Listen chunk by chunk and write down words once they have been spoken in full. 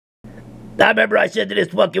I remember I said to this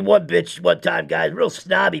fucking one bitch one time, guys, real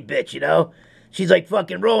snobby bitch, you know? She's like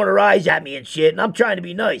fucking rolling her eyes at me and shit, and I'm trying to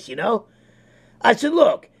be nice, you know? I said,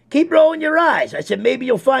 look, keep rolling your eyes. I said, maybe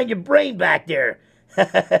you'll find your brain back there.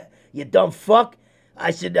 You dumb fuck.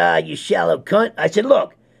 I said, you shallow cunt. I said,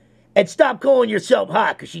 look, and stop calling yourself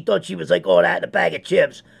hot, because she thought she was like all that in a bag of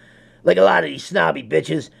chips, like a lot of these snobby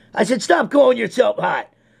bitches. I said, stop calling yourself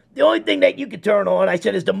hot. The only thing that you can turn on, I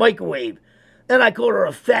said, is the microwave. Then I called her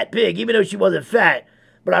a fat pig, even though she wasn't fat.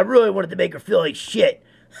 But I really wanted to make her feel like shit.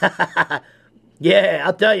 Yeah,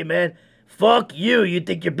 I'll tell you, man. Fuck you. You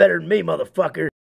think you're better than me, motherfucker.